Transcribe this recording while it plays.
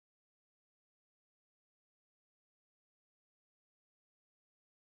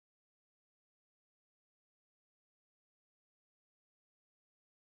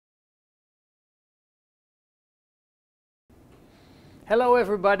Hello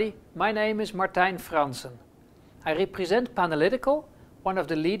everybody, my name is Martijn Fransen. I represent Panalytical, one of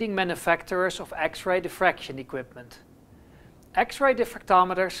the leading manufacturers of X-ray diffraction equipment. X-ray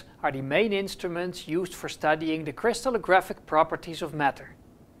diffractometers are the main instruments used for studying the crystallographic properties of matter.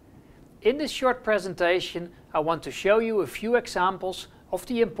 In this short presentation, I want to show you a few examples of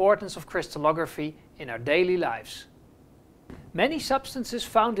the importance of crystallography in our daily lives. Many substances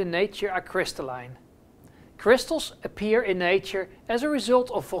found in nature are crystalline. Crystals appear in nature as a result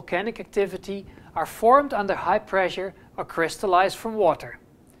of volcanic activity, are formed under high pressure or crystallize from water.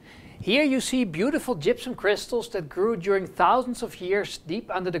 Here you see beautiful gypsum crystals that grew during thousands of years deep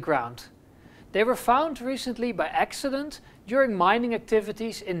under the ground. They were found recently by accident during mining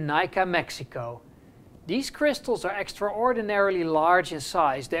activities in Nica, Mexico. These crystals are extraordinarily large in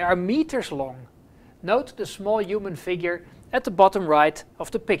size. They are meters long. Note the small human figure at the bottom right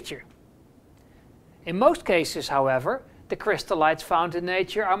of the picture. In most cases, however, the crystallites found in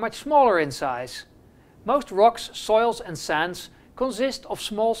nature are much smaller in size. Most rocks, soils and sands consist of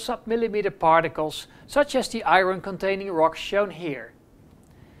small sub-millimeter particles, such as the iron-containing rocks shown here.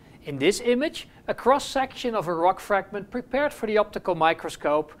 In this image, a cross-section of a rock fragment prepared for the optical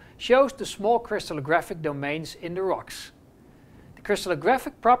microscope shows the small crystallographic domains in the rocks. The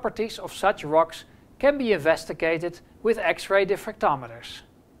crystallographic properties of such rocks can be investigated with X-ray diffractometers.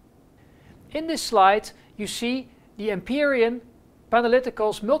 In this slide you see the Empyrean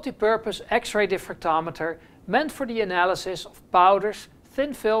Panalytical's multi-purpose X-ray diffractometer meant for the analysis of powders,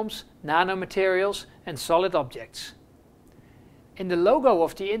 thin films, nanomaterials and solid objects. In the logo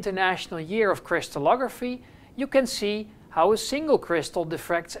of the International Year of Crystallography you can see how a single crystal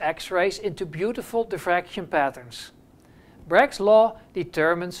diffracts X-rays into beautiful diffraction patterns. Bragg's law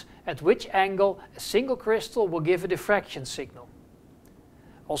determines at which angle a single crystal will give a diffraction signal.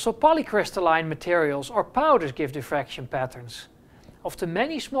 Also polycrystalline materials or powders give diffraction patterns. Of the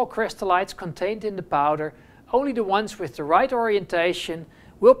many small crystallites contained in the powder, only the ones with the right orientation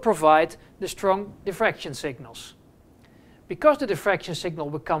will provide the strong diffraction signals. Because the diffraction signal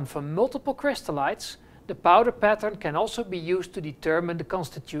will come from multiple crystallites, the powder pattern can also be used to determine the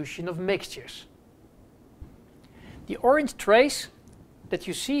constitution of mixtures. The orange trace that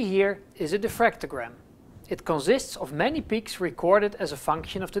you see here is a diffractogram. It consists of many peaks recorded as a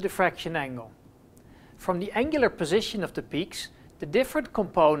function of the diffraction angle. From the angular position of the peaks, the different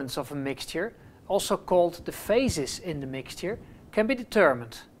components of a mixture, also called the phases in the mixture, can be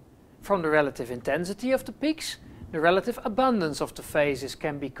determined. From the relative intensity of the peaks, the relative abundance of the phases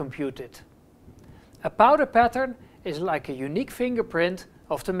can be computed. A powder pattern is like a unique fingerprint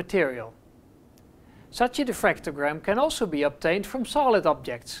of the material. Such a diffractogram can also be obtained from solid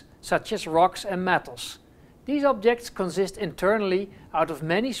objects, such as rocks and metals. These objects consist internally out of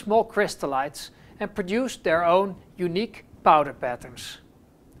many small crystallites and produce their own unique powder patterns.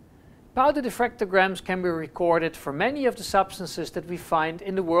 Powder diffractograms can be recorded for many of the substances that we find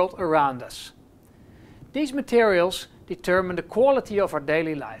in the world around us. These materials determine the quality of our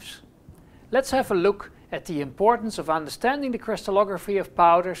daily lives. Let's have a look at the importance of understanding the crystallography of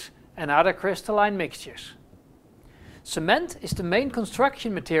powders and other crystalline mixtures. Cement is the main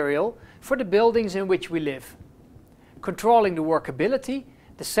construction material for the buildings in which we live. Controlling the workability,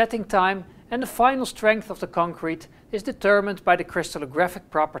 the setting time and the final strength of the concrete is determined by the crystallographic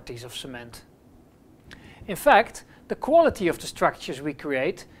properties of cement. In fact, the quality of the structures we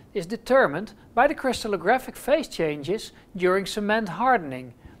create is determined by the crystallographic phase changes during cement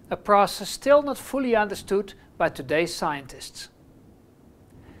hardening, a process still not fully understood by today's scientists.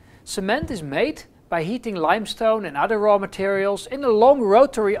 Cement is made by heating limestone and other raw materials in a long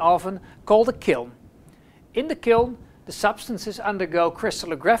rotary oven called a kiln. In the kiln, the substances undergo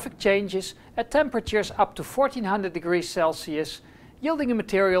crystallographic changes at temperatures up to 1400 degrees Celsius, yielding a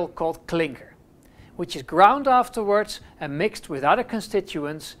material called clinker, which is ground afterwards and mixed with other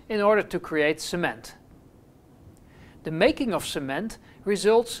constituents in order to create cement. The making of cement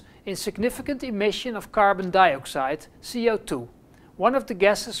results in significant emission of carbon dioxide, CO2, one of the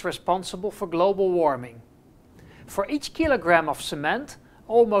gases responsible for global warming. For each kilogram of cement,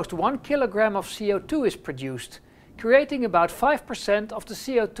 almost 1 kilogram of CO2 is produced, creating about 5% of the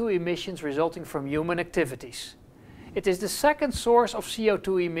CO2 emissions resulting from human activities. It is the second source of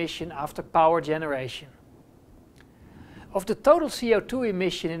CO2 emission after power generation. Of the total CO2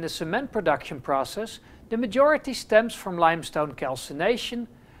 emission in the cement production process, the majority stems from limestone calcination,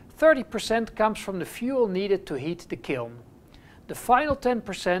 30% comes from the fuel needed to heat the kiln. The final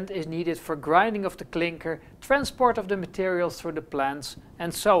 10% is needed for grinding of the clinker, transport of the material through the plants,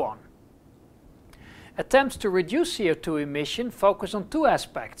 and so on. Attempts to reduce CO2 emission focus on two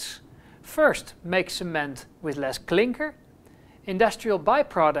aspects. First, make cement with less clinker, Industrial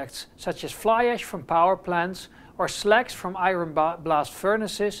byproducts such as fly ash from power plants or slags from iron blast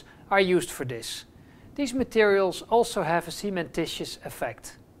furnaces are used for this. These materials also have a cementitious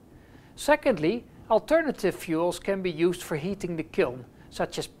effect. Secondly, alternative fuels can be used for heating the kiln,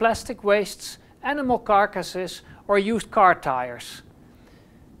 such as plastic wastes, animal carcasses or used car tires.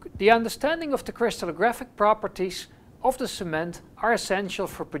 The understanding of the crystallographic properties of the cement are essential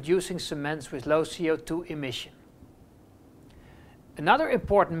for producing cements with low CO2 emission. Another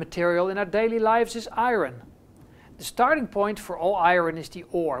important material in our daily lives is iron. The starting point for all iron is the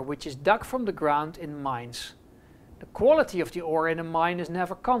ore, which is dug from the ground in mines. The quality of the ore in a mine is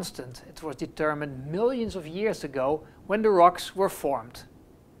never constant. It was determined millions of years ago when the rocks were formed.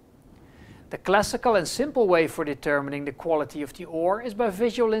 The classical and simple way for determining the quality of the ore is by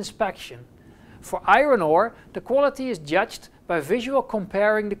visual inspection. For iron ore, the quality is judged by visual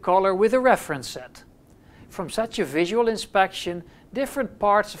comparing the color with a reference set. From such a visual inspection, different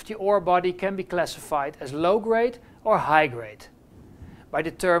parts of the ore body can be classified as low grade or high grade. By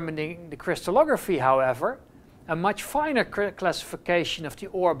determining the crystallography, however, a much finer classification of the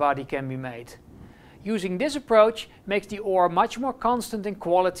ore body can be made. Using this approach makes the ore much more constant in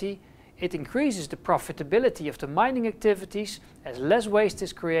quality. It increases the profitability of the mining activities as less waste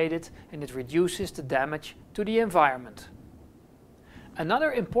is created, and it reduces the damage to the environment.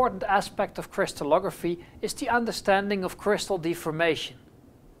 Another important aspect of crystallography is the understanding of crystal deformation.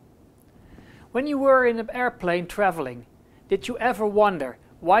 When you were in an airplane traveling, did you ever wonder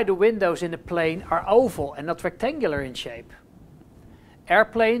why the windows in a plane are oval and not rectangular in shape?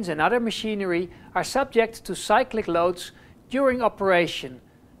 Airplanes and other machinery are subject to cyclic loads during operation,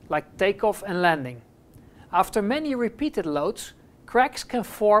 like takeoff and landing. After many repeated loads, cracks can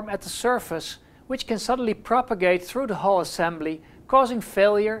form at the surface, which can suddenly propagate through the whole assembly, causing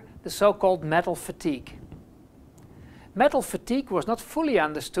failure, the so-called metal fatigue. Metal fatigue was not fully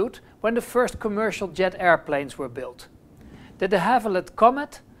understood when the first commercial jet airplanes were built. The de Havilland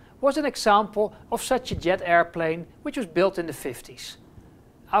Comet was an example of such a jet airplane which was built in the 50s.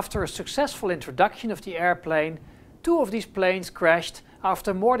 After a successful introduction of the airplane, 2 of these planes crashed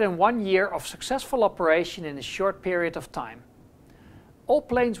after more than 1 year of successful operation in a short period of time. All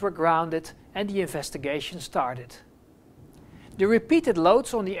planes were grounded and the investigation started. The repeated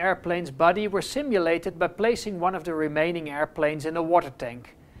loads on the airplane's body were simulated by placing one of the remaining airplanes in a water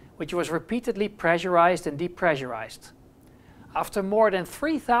tank, which was repeatedly pressurized and depressurized. After more than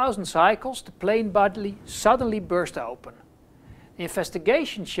 3,000 cycles, the plane body suddenly burst open. The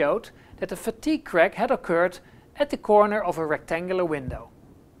investigation showed that a fatigue crack had occurred at the corner of a rectangular window.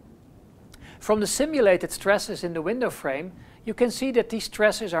 From the simulated stresses in the window frame, you can see that these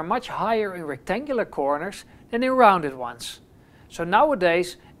stresses are much higher in rectangular corners than in rounded ones. So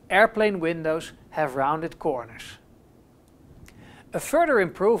nowadays, airplane windows have rounded corners. A further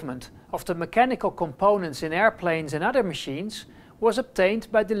improvement of the mechanical components in airplanes and other machines was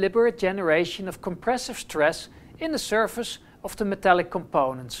obtained by deliberate generation of compressive stress in the surface of the metallic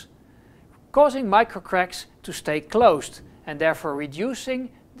components, causing microcracks to stay closed and therefore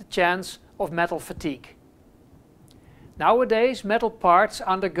reducing the chance of metal fatigue. Nowadays, metal parts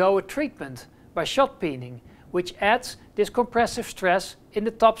undergo a treatment by shot peening, which adds this compressive stress in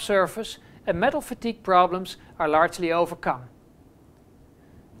the top surface, and metal fatigue problems are largely overcome.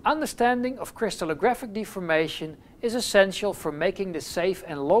 Understanding of crystallographic deformation is essential for making the safe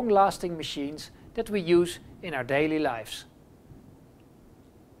and long-lasting machines that we use in our daily lives.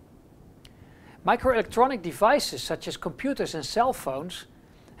 Microelectronic devices such as computers and cell phones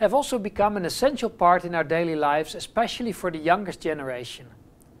have also become an essential part in our daily lives, especially for the youngest generation.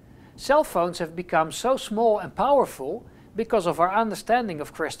 Cell phones have become so small and powerful because of our understanding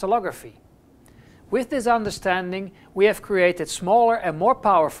of crystallography. With this understanding, we have created smaller and more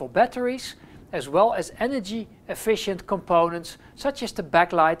powerful batteries, as well as energy-efficient components such as the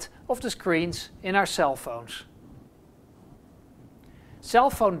backlight of the screens in our cell phones. Cell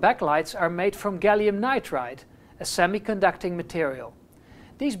phone backlights are made from gallium nitride, a semiconducting material.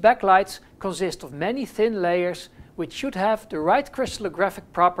 These backlights consist of many thin layers which should have the right crystallographic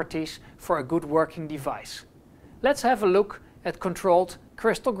properties for a good working device. Let's have a look at controlled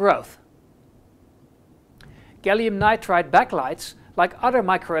crystal growth. Gallium nitride backlights, like other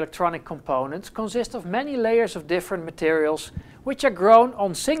microelectronic components, consist of many layers of different materials which are grown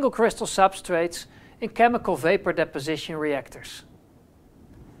on single crystal substrates in chemical vapor deposition reactors.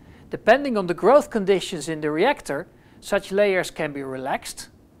 Depending on the growth conditions in the reactor, such layers can be relaxed,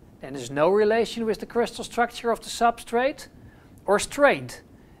 then there is no relation with the crystal structure of the substrate, or strained.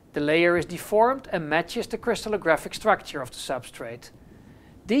 The layer is deformed and matches the crystallographic structure of the substrate.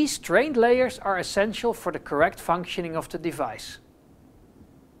 These strained layers are essential for the correct functioning of the device.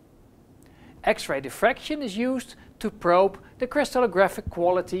 X-ray diffraction is used to probe the crystallographic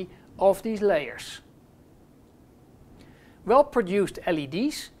quality of these layers. Well-produced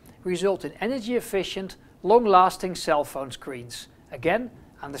LEDs result in energy-efficient, long-lasting cell phone screens. Again,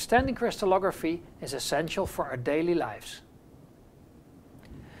 understanding crystallography is essential for our daily lives.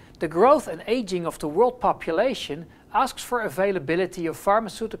 The growth and aging of the world population asks for availability of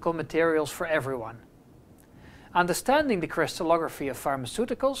pharmaceutical materials for everyone. Understanding the crystallography of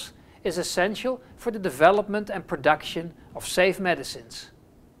pharmaceuticals is essential for the development and production of safe medicines.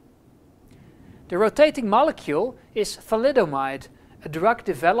 The rotating molecule is thalidomide, a drug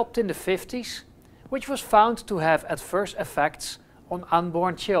developed in the 50s, which was found to have adverse effects on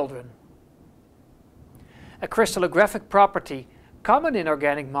unborn children. A crystallographic property common in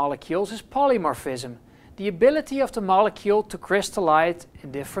organic molecules is polymorphism, the ability of the molecule to crystallize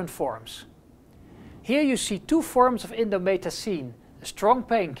in different forms. Here you see two forms of indomethacin, a strong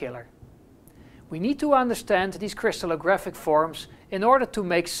painkiller. We need to understand these crystallographic forms in order to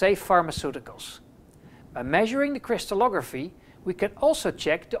make safe pharmaceuticals. By measuring the crystallography, we can also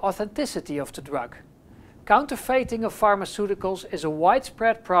check the authenticity of the drug. Counterfeiting of pharmaceuticals is a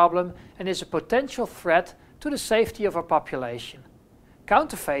widespread problem and is a potential threat to the safety of our population.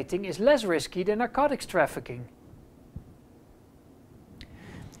 Counterfeiting is less risky than narcotics trafficking.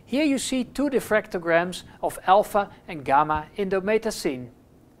 Here you see two diffractograms of alpha and gamma indomethacin.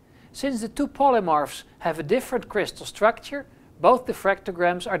 Since the two polymorphs have a different crystal structure, both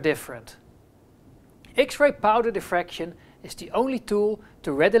diffractograms are different. X-ray powder diffraction is the only tool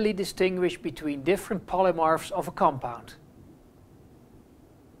to readily distinguish between different polymorphs of a compound.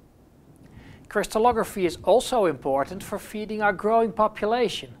 Crystallography is also important for feeding our growing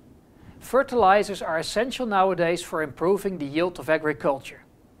population. Fertilizers are essential nowadays for improving the yield of agriculture.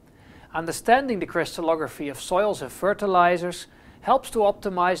 Understanding the crystallography of soils and fertilizers helps to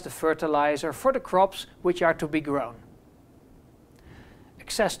optimize the fertilizer for the crops which are to be grown.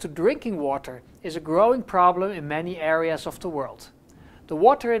 Access to drinking water is a growing problem in many areas of the world. The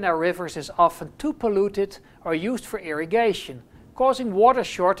water in our rivers is often too polluted or used for irrigation, causing water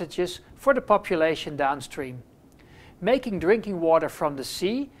shortages for the population downstream. Making drinking water from the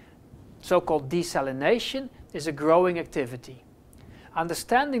sea, so-called desalination, is a growing activity.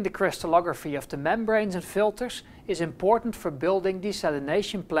 Understanding the crystallography of the membranes and filters is important for building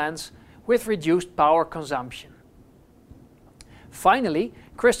desalination plants with reduced power consumption. Finally,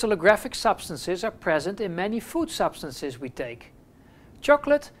 crystallographic substances are present in many food substances we take.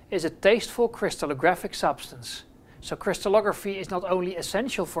 Chocolate is a tasteful crystallographic substance. So crystallography is not only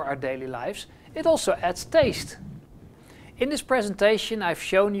essential for our daily lives, it also adds taste. In this presentation I've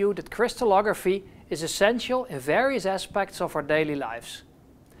shown you that crystallography is essential in various aspects of our daily lives.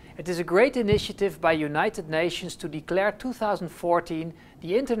 It is a great initiative by United Nations to declare 2014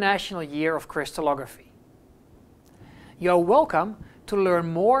 the International Year of Crystallography. You are welcome to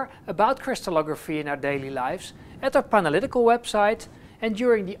learn more about crystallography in our daily lives at our Panalytical website and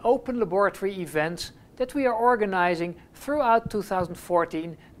during the open laboratory events that we are organizing throughout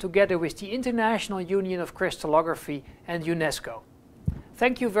 2014 together with the International Union of Crystallography and UNESCO.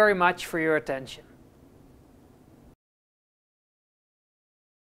 Thank you very much for your attention.